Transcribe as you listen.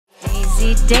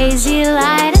Lazy daisy,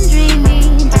 light and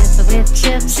dreamy. Dip it with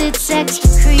chips, it's extra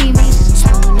creamy.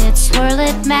 Spoon it, swirl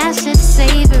it, mash it,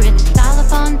 savor it.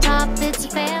 Dollop on top, it's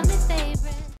family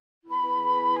favorite.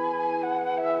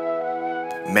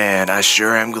 Man, I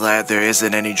sure am glad there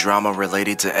isn't any drama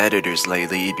related to editors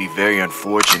lately. It'd be very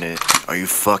unfortunate. Are you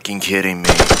fucking kidding me?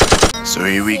 So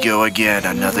here we go again,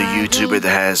 another YouTuber that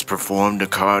has performed the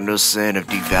cardinal sin of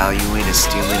devaluing and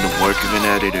stealing the work of an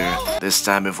editor. This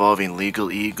time involving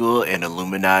Legal Eagle and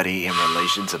Illuminati in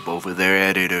relation to both of their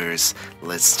editors.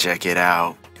 Let's check it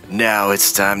out. Now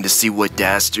it's time to see what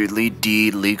dastardly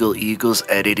deed Legal Eagle's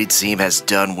editing team has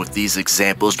done with these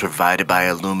examples provided by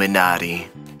Illuminati.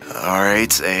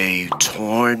 Alright, a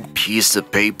torn piece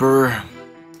of paper.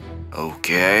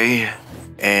 Okay.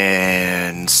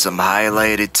 And some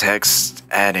highlighted text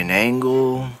at an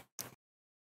angle.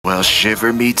 Well,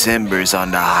 shiver me timbers on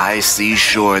the high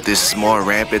seashore. This is more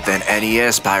rampant than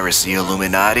NES piracy,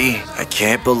 Illuminati. I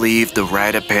can't believe the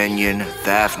Right Opinion,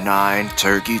 Theft 9,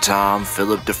 Turkey Tom,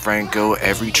 Philip DeFranco,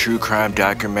 every true crime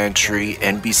documentary,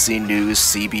 NBC News,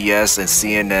 CBS, and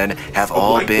CNN have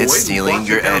all been stealing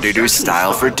your editor's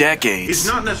style for decades.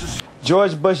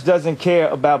 George Bush doesn't care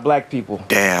about black people.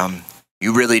 Damn,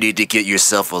 you really need to get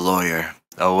yourself a lawyer.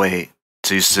 Oh wait.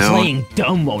 Too soon? Playing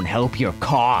dumb won't help your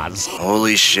cause.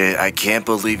 Holy shit, I can't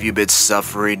believe you've been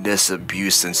suffering this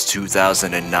abuse since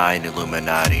 2009,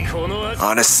 Illuminati.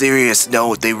 On a serious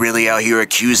note, they really out here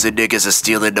accusing niggas of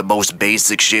stealing the most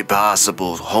basic shit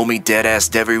possible. Homie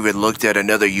deadass never even looked at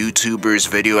another YouTuber's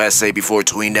video essay before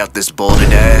tweeting out this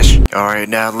balderdash. Alright,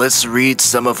 now let's read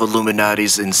some of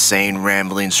Illuminati's insane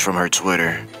ramblings from her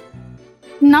Twitter.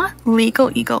 Not Legal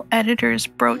Eagle editors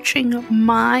broaching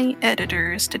my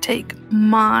editors to take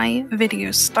my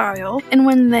video style, and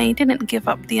when they didn't give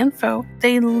up the info,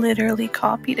 they literally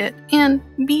copied it. And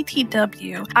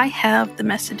BTW, I have the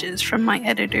messages from my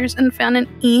editors and found an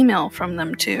email from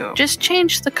them too. Just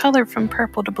changed the color from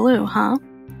purple to blue, huh?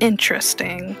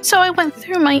 Interesting. So I went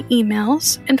through my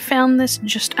emails and found this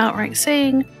just outright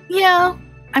saying, yeah,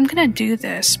 I'm gonna do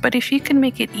this, but if you can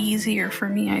make it easier for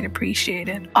me, I'd appreciate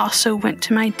it. Also went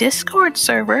to my Discord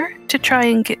server to try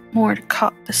and get more to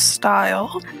cut the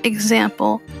style.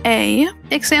 Example A,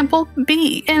 example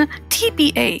B, and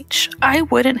TBH, I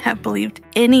wouldn't have believed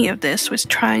any of this was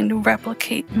trying to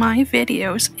replicate my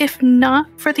videos if not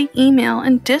for the email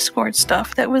and Discord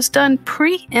stuff that was done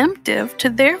preemptive to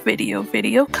their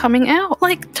video coming out.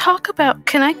 Like, talk about,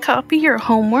 can I copy your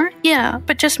homework? Yeah,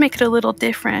 but just make it a little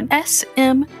different.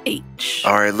 SMH.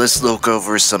 Alright, let's look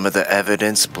over some of the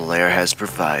evidence Blair has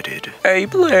provided. Hey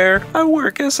Blair, I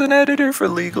work as an editor for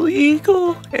Legal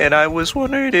Eagle, and I was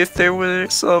wondering if there were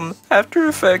some After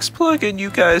Effects plugin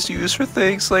you guys use for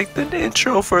things like the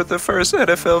intro for the first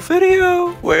NFL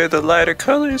video, where the lighter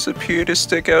colors appear to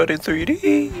stick out in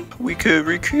 3D. We could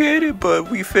recreate it, but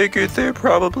we figured there's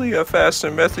probably a faster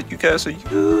method you guys are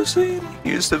using.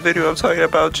 Use the video I'm talking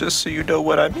about just so you know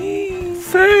what I mean.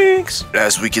 Thanks!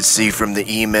 As we can see from the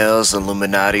emails,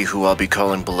 Illuminati, who I'll be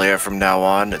calling Blair from now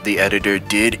on, the editor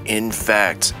did in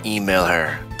fact email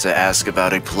her to ask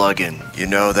about a plugin. You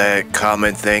know that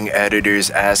common thing editors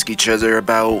ask each other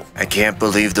about? I can't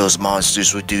believe those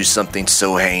monsters would do something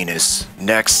so heinous.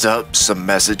 Next up, some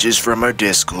messages from our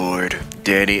Discord.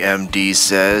 Danny MD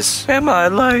says, am I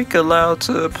allowed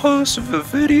to post a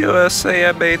video essay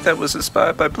I made that was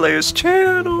inspired by Blair's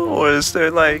channel? Or is there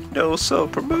no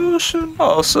self-promotion?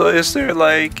 Also, is there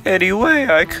any way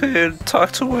I could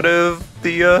talk to one of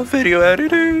the video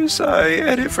editors? I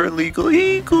edit for Legal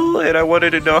Eagle and I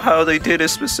wanted to know how they did a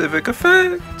specific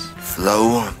effect.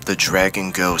 Flo, the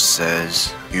Dragon Ghost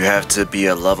says, you have to be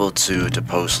a level 2 to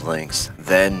post links.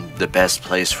 Then the best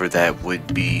place for that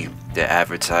would be to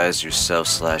advertise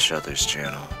yourself/others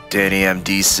channel. Danny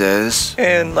MD says,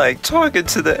 and talking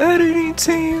to the editing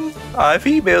team, I've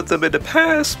emailed them in the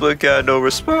past but got no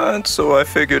response, so I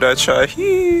figured I'd try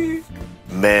here.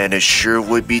 Man, it sure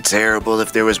would be terrible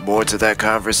if there was more to that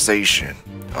conversation.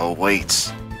 Oh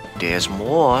wait, there's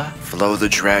more. Flo the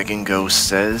Dragon Ghost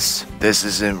says, this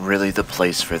isn't really the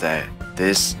place for that.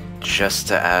 This just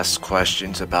to ask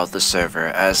questions about the server,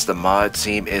 as the mod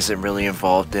team isn't really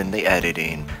involved in the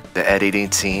editing. The editing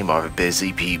team are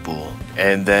busy people.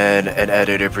 And then an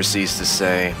editor proceeds to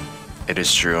say, it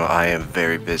is true, I am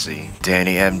very busy.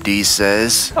 Danny MD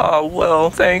says, oh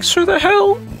well, thanks for the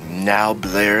help. Now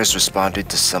Blair has responded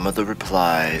to some of the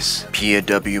replies.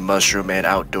 PNW Mushroom and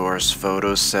Outdoors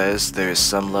Photo says there is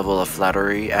some level of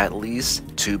flattery at least.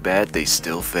 Too bad they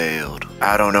still failed.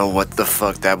 I don't know what the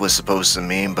fuck that was supposed to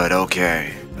mean, but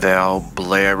okay. Now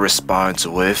Blair responds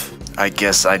with, I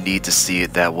guess I need to see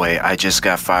it that way. I just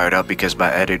got fired up because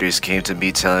my editors came to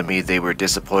me telling me they were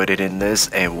disappointed in this,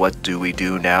 and what do we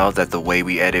do now that the way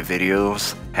we edit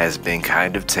videos has been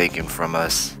kind of taken from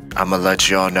us? I'ma let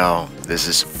y'all know, this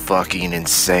is fucking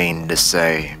insane to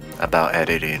say about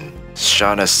editing.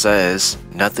 Shauna says,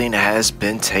 nothing has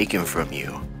been taken from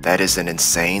you. That is an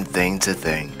insane thing to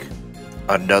think.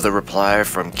 Another reply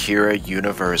from Kira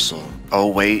Universal. Oh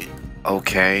wait,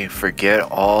 okay, forget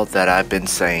all that I've been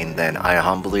saying then. I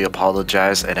humbly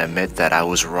apologize and admit that I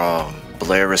was wrong.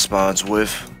 Blair responds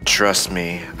with, trust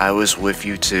me, I was with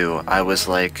you too. I was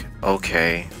like,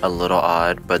 okay, a little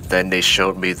odd, but then they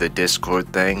showed me the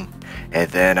Discord thing, and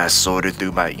then I sorted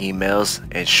through my emails,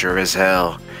 and sure as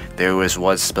hell, there was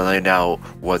one spelling out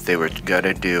what they were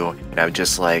gonna do, and I'm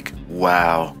just like,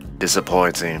 wow,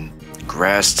 disappointing.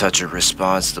 Grass Toucher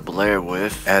responds to Blair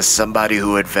with, as somebody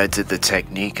who invented the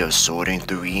technique of sorting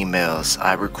through emails,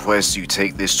 I request you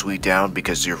take this tweet down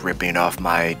because you're ripping off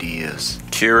my ideas.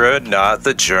 Kira, not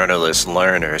the journalist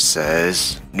learner,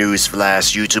 says,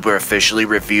 newsflash, YouTuber officially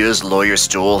reveals lawyer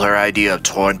stole her idea of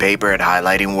torn paper and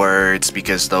highlighting words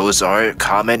because those aren't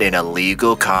common in a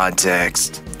legal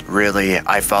context. Really,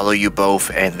 I follow you both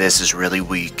and this is really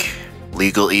weak.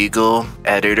 Legal Eagle,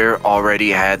 editor,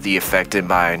 already had the effect in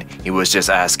mind. He was just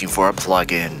asking for a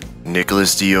plugin.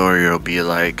 Nicholas Diorio be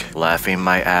like, laughing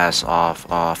my ass off.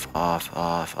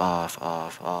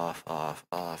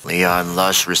 Leon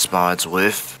Lush responds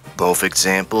with, both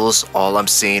examples, all I'm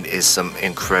seeing is some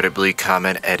incredibly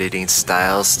common editing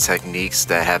styles, techniques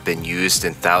that have been used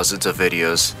in thousands of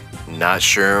videos. Not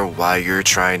sure why you're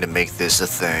trying to make this a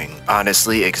thing.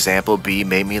 Honestly, example B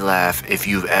made me laugh. If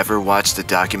you've ever watched a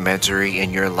documentary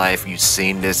in your life, you've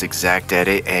seen this exact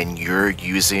edit and you're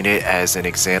using it as an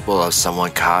example of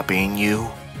someone copying you.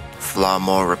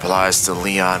 Flawmore replies to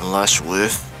Leon Lush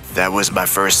with, that was my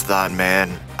first thought,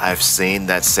 man. I've seen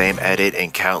that same edit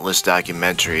in countless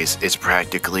documentaries. It's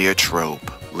practically a trope.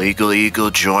 Legal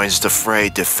Eagle joins the fray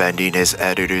defending his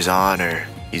editor's honor.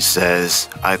 He says,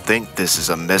 I think this is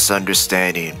a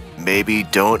misunderstanding. Maybe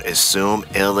don't assume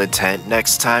ill intent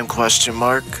next time, ?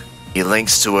 He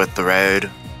links to a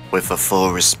thread with a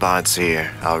full response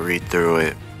here. I'll read through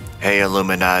it. Hey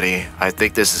Illuminati, I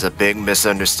think this is a big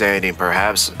misunderstanding.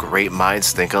 Perhaps great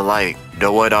minds think alike.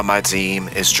 No one on my team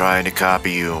is trying to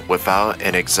copy you. Without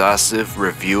an exhaustive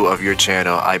review of your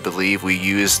channel, I believe we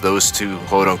used those two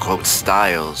quote-unquote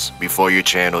styles before your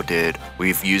channel did.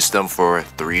 We've used them for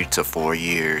 3 to 4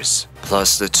 years.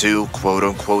 Plus the two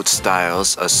quote-unquote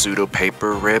styles, a pseudo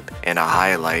paper rip and a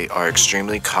highlight, are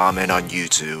extremely common on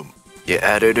YouTube. Your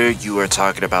editor you are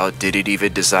talking about didn't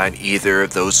even design either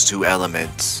of those two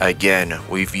elements. Again,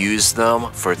 we've used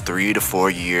them for 3 to 4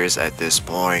 years at this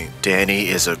point. Danny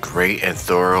is a great and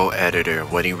thorough editor.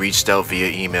 When he reached out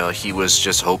via email, he was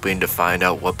just hoping to find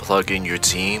out what plugin your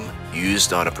team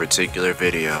used on a particular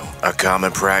video. A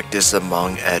common practice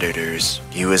among editors.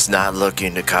 He was not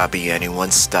looking to copy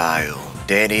anyone's style.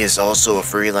 Danny is also a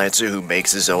freelancer who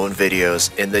makes his own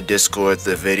videos. In the Discord,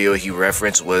 the video he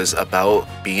referenced was about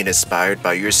being inspired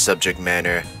by your subject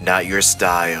matter, not your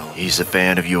style. He's a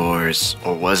fan of yours,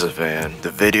 or was a fan.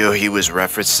 The video he was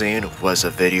referencing was a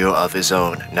video of his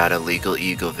own, not a Legal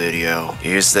Eagle video.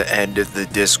 Here's the end of the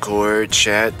Discord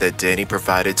chat that Danny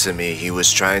provided to me. He was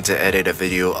trying to edit a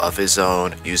video of his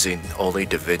own using only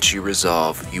DaVinci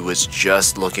Resolve. He was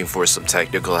just looking for some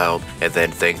technical help and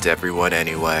then thanked everyone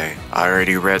anyway. I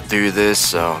already read through this,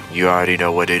 so you already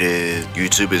know what it is.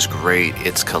 YouTube is great.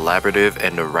 It's collaborative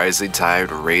and the rising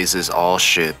tide raises all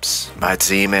ships. My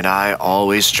team and I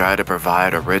always try to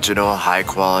provide original, high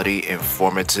quality,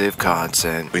 informative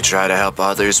content. We try to help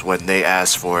others when they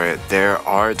ask for it. There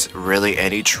aren't really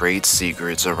any trade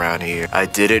secrets around here. I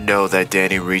didn't know that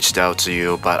Danny reached out to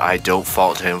you, but I don't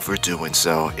fault him for doing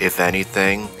so. If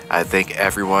anything, I think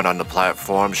everyone on the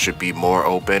platform should be more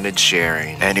open and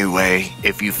sharing. Anyway,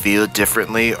 if you feel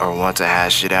differently or want to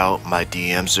hash it out, my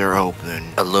DMs are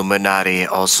open. Illuminati,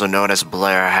 also known as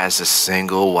Blair, has a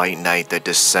single white knight that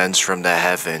descends from the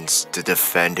heavens to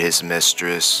defend his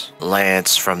mistress.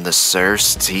 Lance from the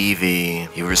Surfs TV.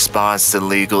 He responds to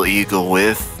Legal Eagle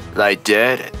with, like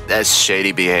that? That's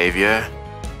shady behavior.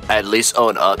 At least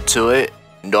own up to it.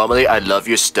 Normally I love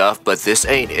your stuff, but this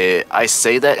ain't it. I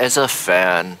say that as a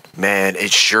fan. Man,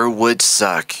 it sure would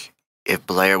suck if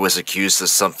Blair was accused of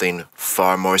something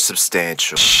far more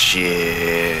substantial.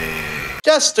 Shit.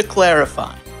 Just to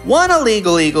clarify, one of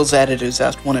Legal Eagle's editors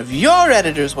asked one of your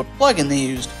editors what plugin they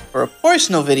used, for a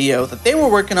personal video that they were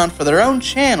working on for their own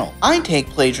channel. I take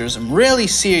plagiarism really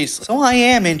seriously, so I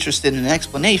am interested in an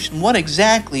explanation what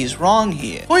exactly is wrong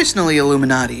here. Personally,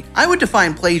 Illuminati, I would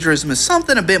define plagiarism as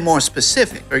something a bit more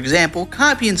specific. For example,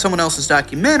 copying someone else's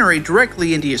documentary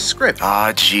directly into your script.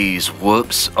 Ah, jeez,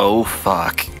 whoops, oh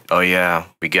fuck. Oh yeah,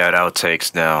 we got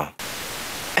outtakes now.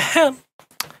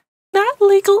 Not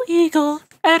Legal Eagle.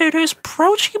 Editors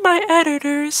approaching my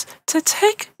editors to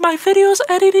take my video's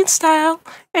editing style,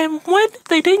 and when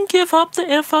they didn't give up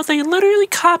the info, they literally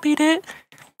copied it.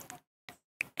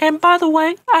 And by the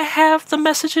way, I have the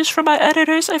messages from my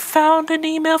editors. I found an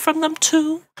email from them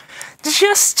too.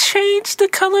 Just change the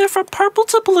color from purple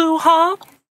to blue, huh?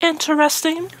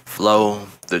 Interesting. Flo,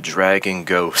 the Dragon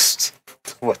Ghost.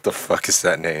 What the fuck is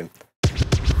that name?